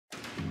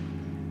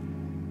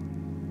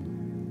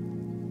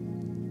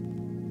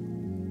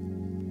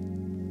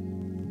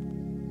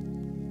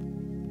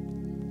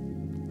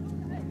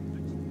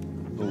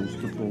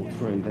Good ball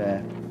through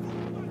there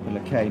for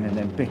Lecain, and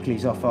then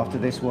Bickley's off after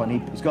this one.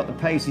 He's got the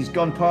pace, he's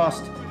gone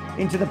past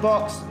into the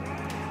box.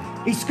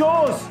 He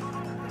scores!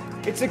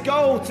 It's a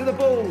goal to the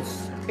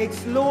Bulls.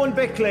 It's Lorne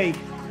Bickley.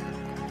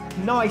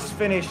 Nice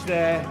finish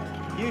there.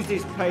 Used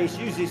his pace,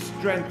 used his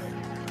strength,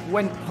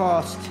 went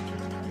past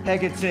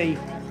Hegarty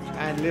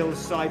and little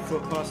side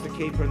foot past the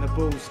keeper, and the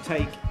Bulls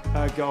take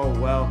a goal.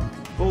 Well,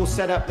 ball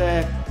set up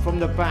there from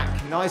the back.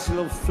 Nice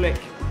little flick,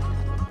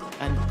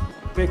 and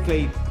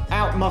Bickley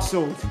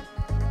out-muscled.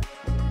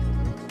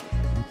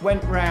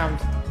 Went round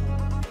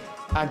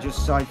and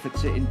just side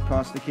foots it in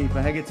past the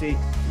keeper. Hegarty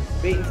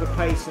beaten for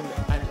pace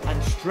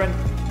and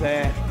strength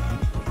there.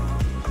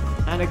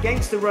 And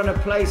against the run of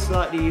play,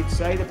 slightly you'd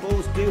say, the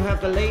Bulls do have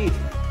the lead.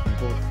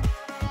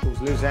 Bulls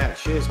lose out.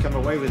 Shears come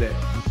away with it.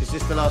 Is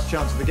this the last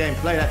chance of the game?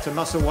 Play that to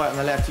Musselwhite on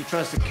the left. He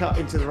tries to cut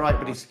into the right,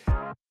 but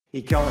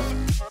he can't.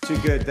 Too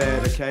good there,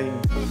 Lecain.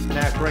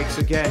 Now it breaks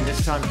again.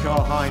 This time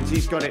Carl Hines.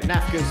 He's got it.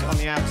 Nafka's on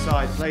the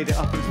outside. Played it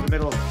up into the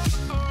middle.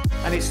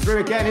 And it's through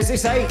again. Is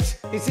this 8?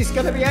 Is this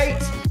going to be 8?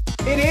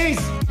 It is.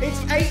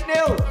 It's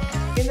 8-0.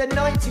 In the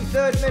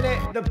 93rd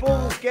minute, the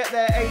Bulls get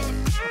their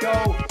 8th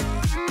goal.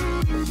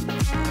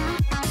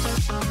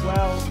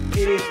 Well,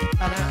 it is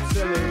an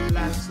absolute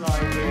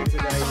landslide here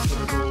today for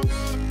the Bulls.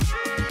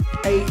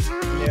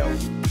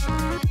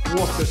 8-0.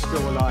 What a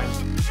scoreline.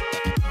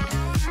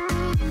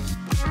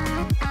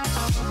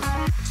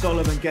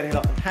 Solomon getting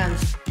up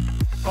hands.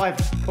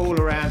 5 all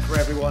around for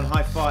everyone.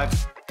 High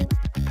fives.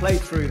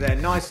 Played through there.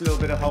 Nice little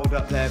bit of hold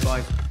up there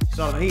by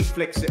Solomon. He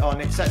flicks it on.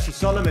 It's actually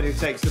Solomon who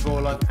takes the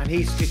ball on, and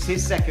it's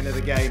his second of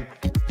the game.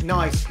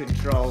 Nice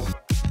control.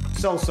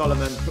 Sol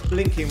Solomon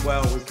linking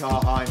well with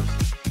Carl Hines.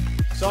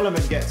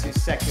 Solomon gets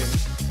his second.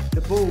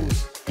 The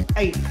Bulls,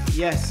 8.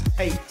 Yes,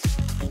 8.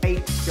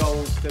 8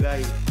 goals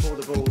today for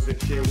the Bulls at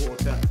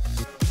Shearwater.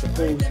 The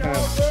Bulls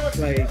have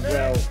played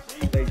well.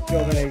 They've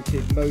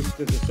dominated most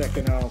of the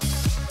second half.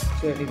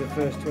 Certainly the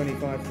first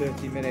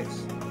 25-30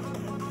 minutes.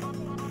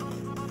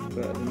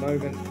 But at the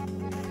moment,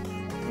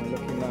 they're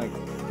looking like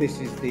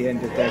this is the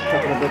end of their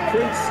couple of the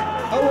Prince.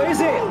 Oh,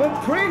 is it?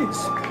 But Prince!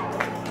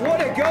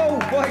 What a goal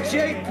by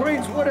Jake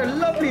Prince. What a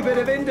lovely bit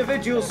of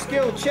individual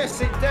skill.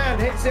 Chests it down,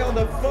 hits it on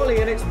the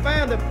volley, and it's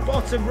found the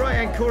bottom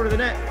right-hand corner of the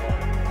net.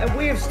 And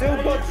we have still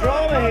got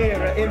drama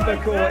here at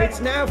Invercourt. It's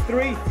now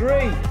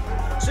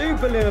 3-3.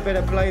 Super little bit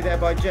of play there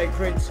by Jake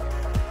Prince.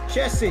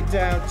 Chests it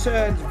down,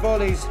 turns,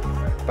 volleys,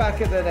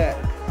 back at the net.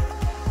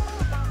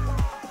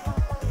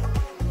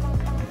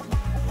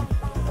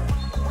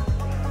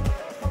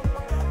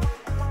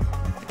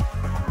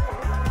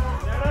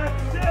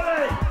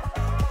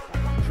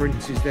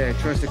 Prince is there,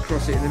 tries to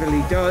cross it in the middle,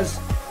 he does.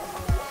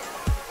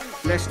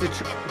 Leicester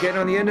getting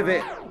on the end of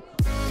it.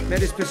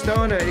 Metis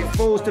Pestana, it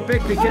falls to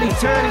Bickley. Can he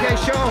turn and get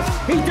a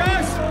shot? He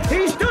does!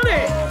 He's done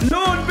it!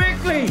 Lorne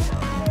Bickley!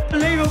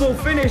 Unbelievable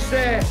finish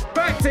there.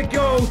 Back to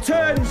goal,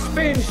 turns,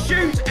 spins,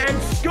 shoots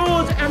and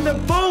scores, and the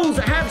Bulls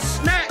have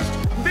snatched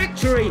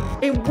victory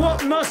in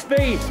what must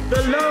be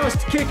the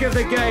last kick of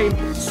the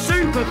game.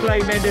 Super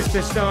play, Metis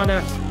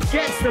Pestana.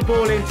 Gets the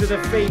ball into the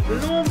feet.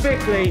 Lorne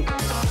Bickley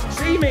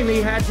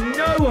seemingly had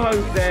no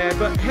hope there,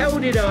 but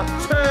held it up,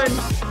 turned,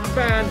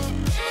 fan,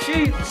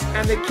 shoots,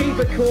 and the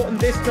keeper caught him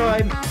this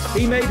time.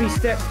 He maybe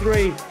step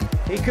 3.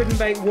 He couldn't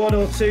make 1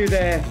 or 2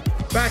 there.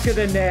 Back of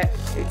the net,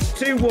 it's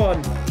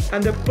 2-1,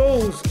 and the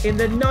Bulls in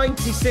the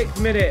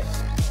 96th minute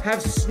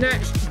have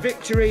snatched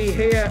victory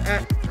here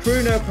at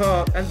Pruno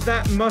Park, and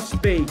that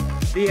must be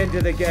the end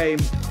of the game.